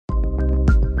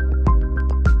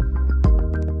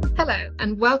Hello,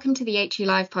 and welcome to the HE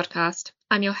Live podcast.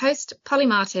 I'm your host, Polly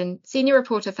Martin, Senior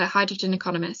Reporter for Hydrogen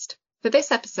Economist. For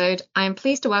this episode, I am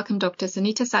pleased to welcome Dr.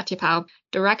 Sunita Satyapal,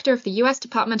 Director of the US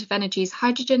Department of Energy's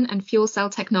Hydrogen and Fuel Cell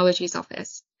Technologies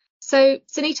Office. So,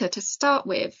 Sunita, to start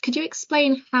with, could you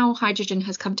explain how hydrogen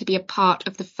has come to be a part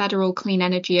of the federal clean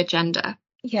energy agenda?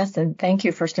 Yes, and thank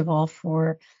you, first of all,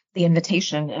 for the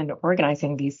invitation and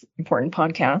organizing these important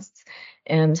podcasts.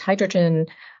 And hydrogen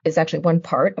is actually one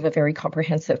part of a very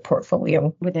comprehensive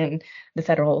portfolio within the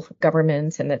federal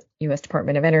government and the U.S.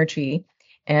 Department of Energy.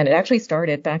 And it actually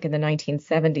started back in the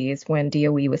 1970s when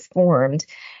DOE was formed.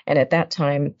 And at that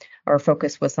time, our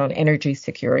focus was on energy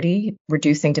security,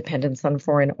 reducing dependence on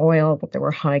foreign oil. There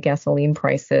were high gasoline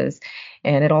prices.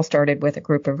 And it all started with a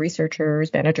group of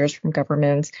researchers, managers from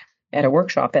government, at a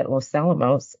workshop at Los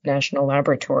Alamos National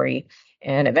Laboratory.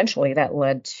 And eventually that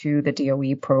led to the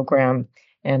DOE program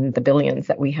and the billions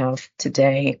that we have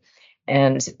today.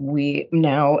 And we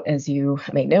now, as you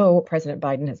may know, President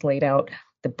Biden has laid out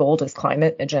the boldest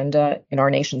climate agenda in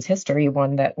our nation's history,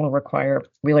 one that will require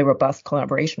really robust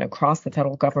collaboration across the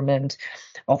federal government,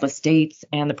 all the states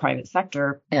and the private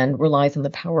sector, and relies on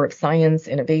the power of science,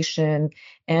 innovation,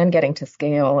 and getting to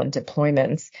scale and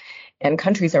deployments. And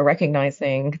countries are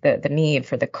recognizing the need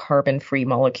for the carbon-free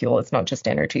molecule. It's not just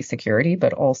energy security,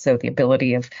 but also the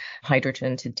ability of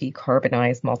hydrogen to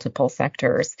decarbonize multiple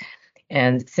sectors.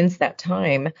 And since that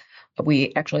time,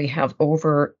 we actually have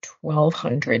over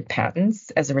 1,200 patents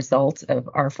as a result of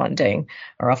our funding,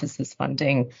 our office's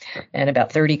funding, and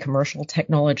about 30 commercial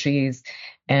technologies,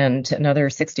 and another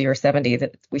 60 or 70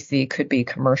 that we see could be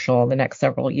commercial in the next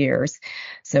several years.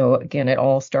 So again, it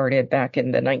all started back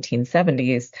in the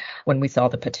 1970s when we saw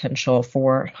the potential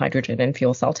for hydrogen and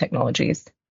fuel cell technologies.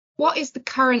 What is the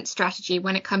current strategy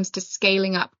when it comes to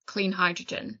scaling up clean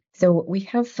hydrogen? So we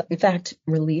have, in fact,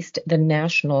 released the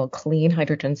National Clean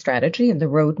Hydrogen Strategy and the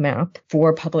roadmap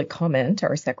for public comment.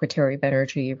 Our Secretary of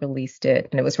Energy released it,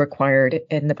 and it was required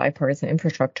in the Bipartisan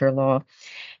Infrastructure Law.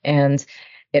 And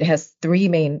it has three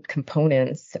main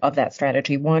components of that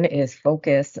strategy. One is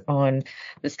focus on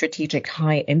the strategic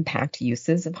high impact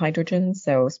uses of hydrogen,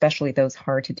 so especially those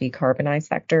hard to decarbonize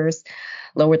sectors.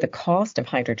 Lower the cost of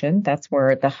hydrogen. That's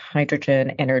where the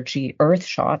hydrogen energy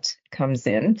Earthshot comes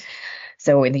in.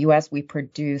 So in the U.S., we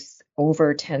produce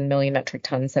over 10 million metric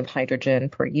tons of hydrogen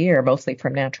per year, mostly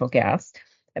from natural gas,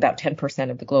 about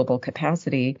 10% of the global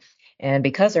capacity. And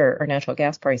because our natural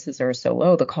gas prices are so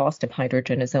low, the cost of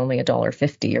hydrogen is only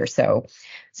 $1.50 or so.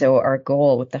 So our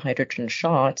goal with the hydrogen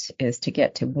shot is to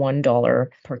get to $1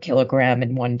 per kilogram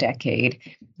in 1 decade,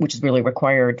 which is really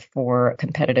required for a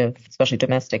competitive, especially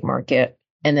domestic market.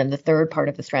 And then the third part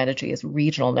of the strategy is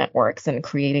regional networks and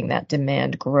creating that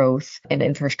demand growth in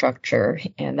infrastructure.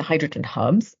 And the hydrogen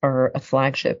hubs are a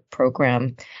flagship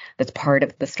program that's part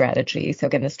of the strategy. So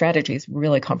again, the strategy is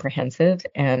really comprehensive,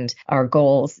 and our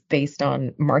goals based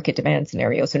on market demand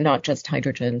scenarios, so not just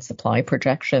hydrogen supply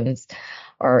projections,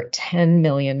 are 10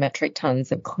 million metric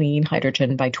tons of clean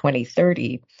hydrogen by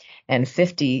 2030 and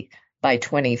 50 by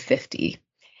 2050.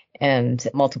 And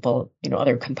multiple,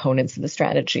 other components of the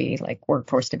strategy like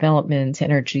workforce development,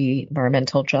 energy,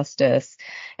 environmental justice,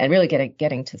 and really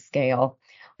getting to scale.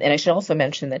 And I should also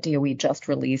mention that DOE just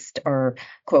released our,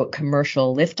 quote,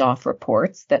 commercial liftoff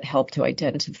reports that help to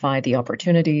identify the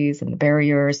opportunities and the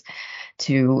barriers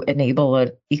to enable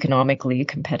an economically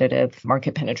competitive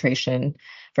market penetration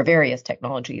for various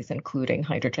technologies, including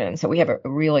hydrogen. So we have a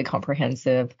really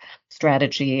comprehensive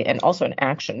strategy and also an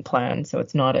action plan. So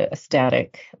it's not a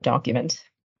static document.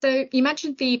 So you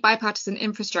mentioned the Bipartisan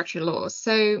Infrastructure Law.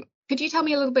 So could you tell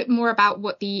me a little bit more about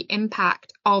what the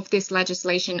impact of this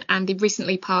legislation and the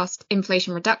recently passed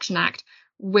Inflation Reduction Act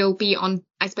will be on,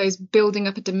 I suppose, building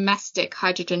up a domestic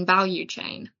hydrogen value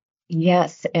chain?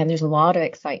 Yes, and there's a lot of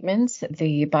excitement.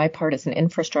 The Bipartisan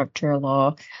Infrastructure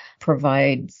Law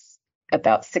provides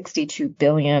about $62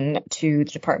 billion to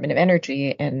the Department of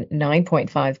Energy and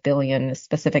 $9.5 billion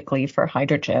specifically for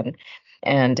hydrogen.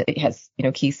 And it has,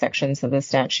 key sections of the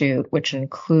statute, which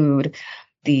include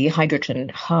the hydrogen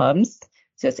hubs.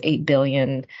 So it's $8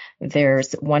 billion.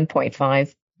 There's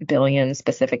 $1.5 billion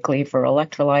specifically for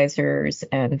electrolyzers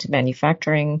and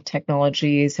manufacturing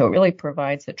technologies. So it really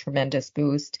provides a tremendous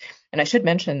boost. And I should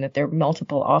mention that there are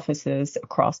multiple offices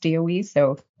across DOE.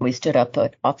 So we stood up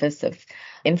an office of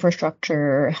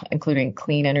infrastructure, including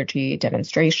clean energy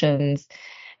demonstrations.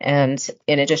 And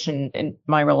in addition, in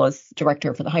my role as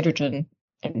director for the Hydrogen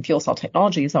and Fuel Cell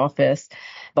Technologies Office,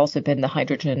 I've also been the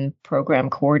hydrogen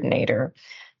program coordinator.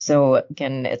 So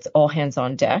again, it's all hands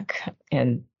on deck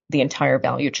and the entire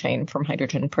value chain from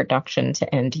hydrogen production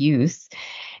to end use.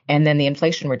 And then the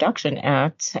Inflation Reduction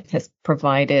Act has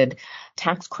provided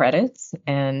tax credits,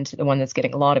 and the one that's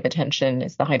getting a lot of attention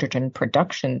is the hydrogen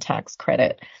production tax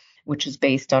credit, which is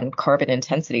based on carbon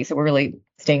intensity. So we're really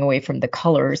staying away from the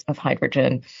colors of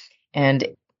hydrogen. And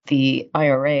the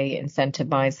IRA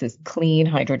incentivizes clean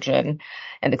hydrogen,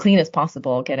 and the cleanest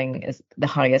possible getting is the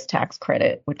highest tax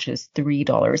credit, which is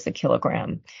 $3 a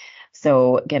kilogram.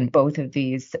 So again, both of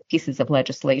these pieces of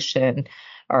legislation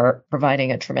are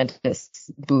providing a tremendous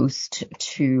boost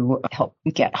to help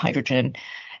get hydrogen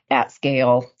at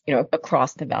scale,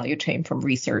 across the value chain from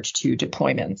research to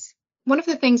deployments. One of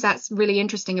the things that's really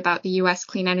interesting about the US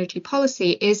clean energy policy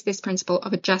is this principle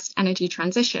of a just energy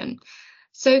transition.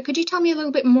 So could you tell me a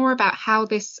little bit more about how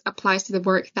this applies to the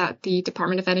work that the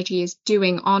Department of Energy is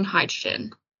doing on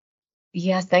hydrogen?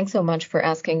 Yes, thanks so much for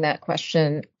asking that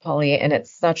question, Polly. And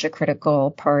it's such a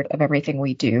critical part of everything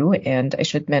we do. And I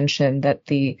should mention that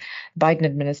the Biden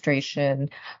administration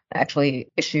actually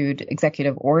issued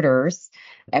executive orders,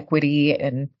 equity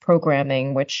and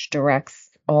programming, which directs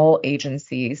all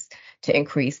agencies to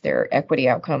increase their equity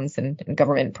outcomes in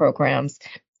government programs.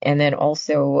 And then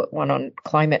also one on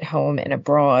climate, home, and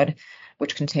abroad,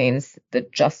 which contains the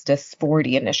Justice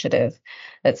 40 initiative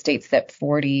that states that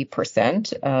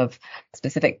 40% of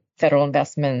specific federal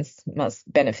investments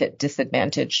must benefit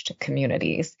disadvantaged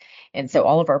communities. And so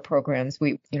all of our programs,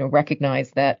 we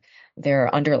recognize that there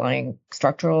are underlying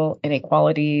structural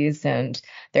inequalities, and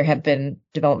there have been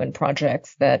development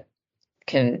projects that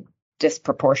can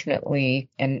disproportionately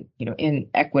and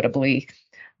inequitably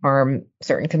harm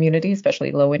certain communities,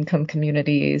 especially low-income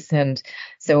communities. And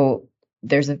so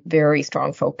there's a very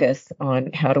strong focus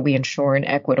on how do we ensure an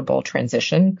equitable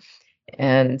transition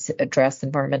and address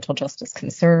environmental justice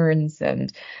concerns.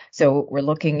 And so we're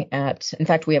looking at, in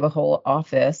fact, we have a whole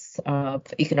office of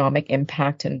economic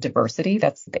impact and diversity.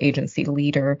 That's the agency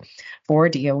leader for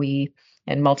DOE,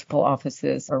 and multiple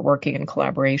offices are working in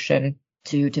collaboration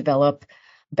to develop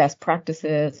best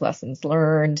practices, lessons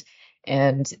learned.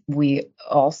 And we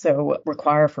also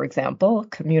require, for example,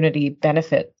 community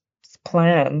benefit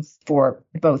plans for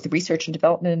both research and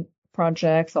development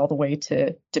projects all the way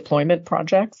to deployment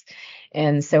projects.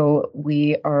 And so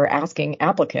we are asking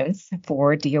applicants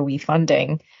for DOE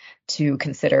funding to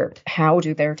consider how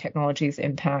do their technologies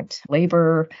impact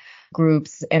labor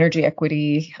groups, energy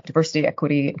equity, diversity,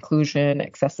 equity, inclusion,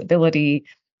 accessibility.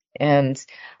 And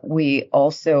we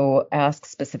also ask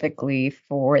specifically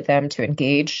for them to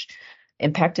engage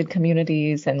impacted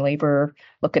communities and labor,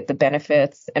 look at the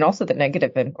benefits and also the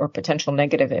negative or potential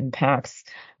negative impacts,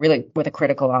 really with a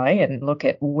critical eye, and look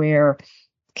at where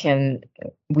can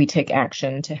we take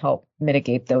action to help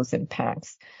mitigate those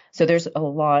impacts. So there's a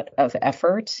lot of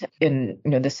effort in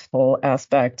this full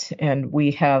aspect, and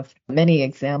we have many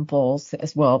examples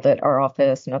as well that our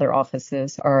office and other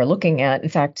offices are looking at. In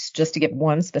fact, just to give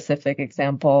one specific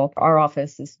example, our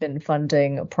office has been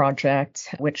funding a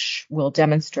project which will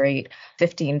demonstrate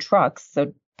 15 trucks,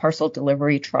 so parcel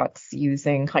delivery trucks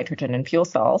using hydrogen and fuel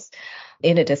cells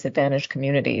in a disadvantaged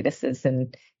community. This is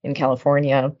in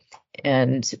California.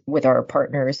 And with our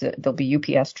partners, there'll be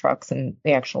UPS trucks, and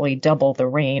they actually double the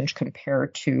range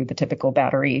compared to the typical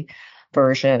battery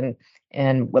version,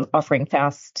 and offering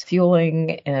fast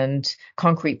fueling and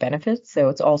concrete benefits. So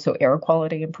it's also air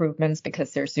quality improvements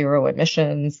because there's zero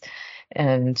emissions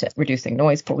and reducing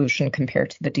noise pollution compared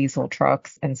to the diesel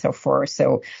trucks and so forth.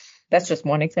 So that's just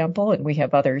one example, and we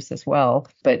have others as well,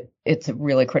 but it's a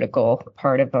really critical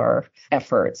part of our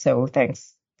effort. So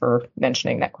thanks for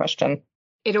mentioning that question.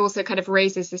 It also kind of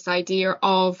raises this idea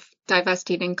of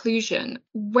diversity and inclusion.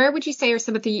 Where would you say are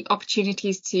some of the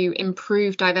opportunities to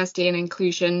improve diversity and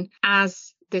inclusion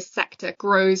as this sector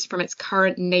grows from its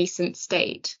current nascent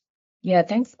state? Yeah,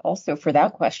 thanks also for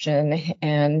that question.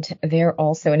 And there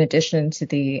also, in addition to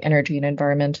the energy and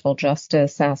environmental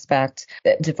justice aspect,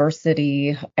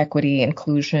 diversity, equity,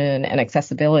 inclusion, and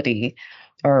accessibility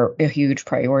are a huge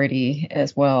priority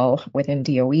as well within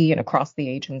DOE and across the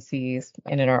agencies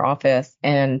and in our office.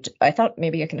 And I thought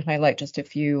maybe I can highlight just a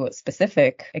few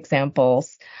specific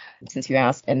examples since you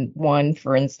asked. And one,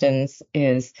 for instance,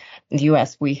 is in the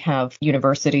US, we have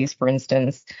universities, for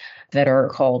instance, that are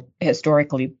called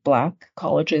historically Black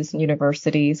colleges and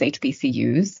universities,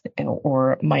 HBCUs,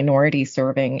 or minority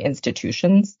serving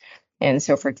institutions. And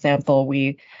so, for example,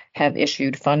 we have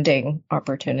issued funding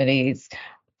opportunities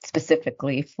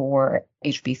specifically for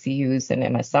HBCUs and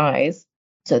MSIs,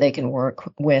 so they can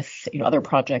work with other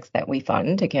projects that we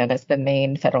fund. Again, as the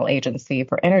main federal agency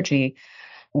for energy,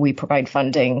 we provide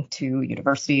funding to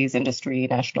universities, industry,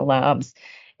 national labs.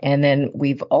 And then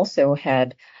we've also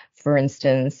had For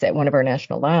instance, at one of our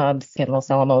national labs in Los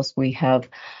Alamos, we have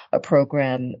a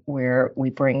program where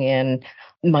we bring in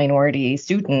minority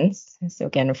students, so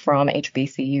again, from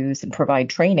HBCUs, and provide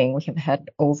training. We have had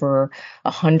over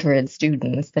 100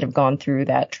 students that have gone through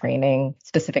that training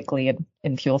specifically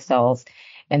in fuel cells,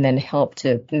 and then help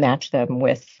to match them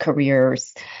with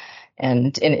careers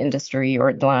and in industry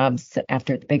or labs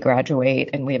after they graduate.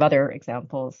 And we have other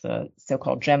examples, the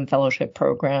so-called GEM fellowship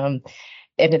program.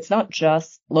 And it's not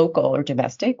just local or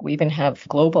domestic. We even have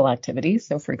global activities.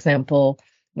 So, for example,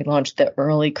 we launched the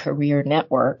Early Career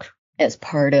Network as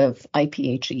part of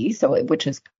IPHE, which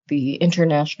is the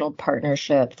International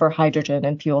Partnership for Hydrogen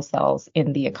and Fuel Cells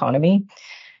in the Economy.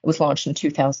 It was launched in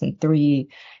 2003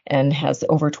 and has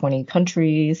over 20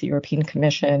 countries, the European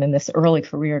Commission, and this Early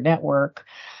Career Network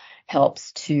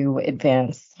helps to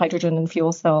advance hydrogen and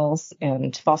fuel cells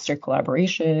and foster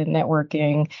collaboration,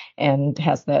 networking, and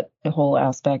has that whole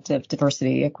aspect of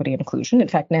diversity, equity, and inclusion. In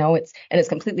fact, now it's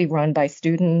completely run by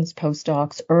students,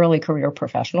 postdocs, early career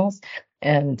professionals,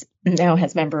 and now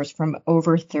has members from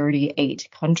over 38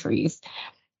 countries.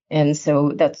 And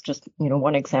so that's just,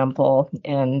 one example.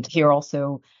 And here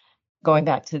also, going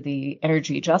back to the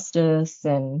energy justice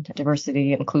and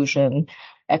diversity, inclusion,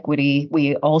 equity,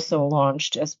 we also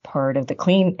launched as part of the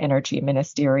Clean Energy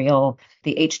Ministerial,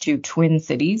 the H2 Twin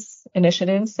Cities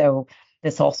initiative. So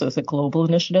this also is a global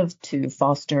initiative to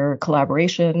foster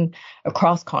collaboration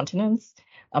across continents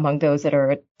among those that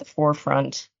are at the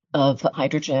forefront of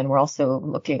hydrogen. We're also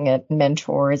looking at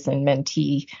mentors and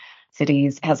mentee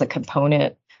cities as a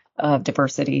component of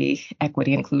diversity,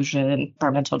 equity, inclusion,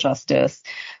 environmental justice.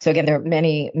 So again, there are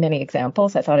many, many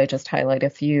examples. I thought I'd just highlight a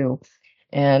few.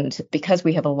 And because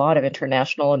we have a lot of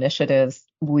international initiatives,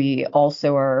 we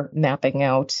also are mapping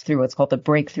out through what's called the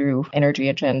Breakthrough Energy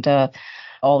Agenda,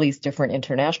 all these different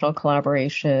international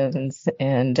collaborations,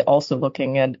 and also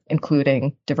looking at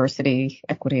including diversity,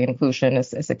 equity, and inclusion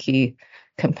as a key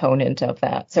component of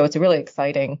that. So it's a really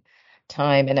exciting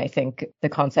time. And I think the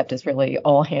concept is really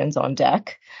all hands on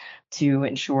deck to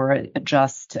ensure a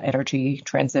just energy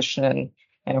transition.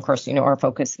 And of course, our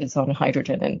focus is on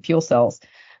hydrogen and fuel cells,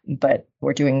 but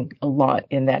we're doing a lot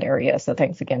in that area. So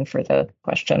thanks again for the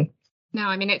question. No,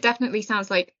 I mean, it definitely sounds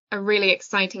like a really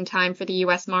exciting time for the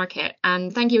US market.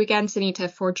 And thank you again, Sunita,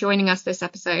 for joining us this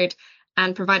episode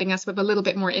and providing us with a little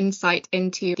bit more insight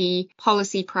into the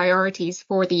policy priorities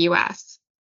for the US.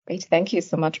 Great. Thank you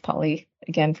so much, Polly,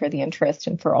 again, for the interest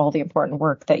and for all the important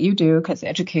work that you do, because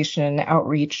education,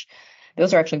 outreach,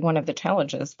 those are actually one of the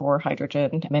challenges for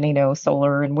hydrogen. Many know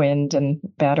solar and wind and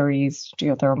batteries,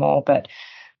 geothermal, but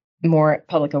more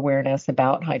public awareness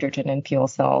about hydrogen and fuel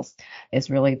cells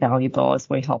is really valuable as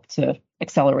we help to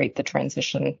accelerate the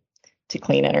transition to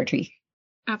clean energy.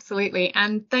 Absolutely.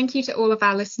 And thank you to all of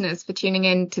our listeners for tuning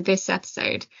in to this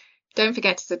episode. Don't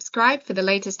forget to subscribe for the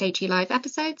latest HE Live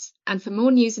episodes. And for more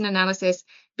news and analysis,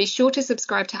 be sure to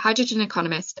subscribe to Hydrogen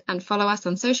Economist and follow us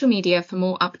on social media for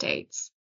more updates.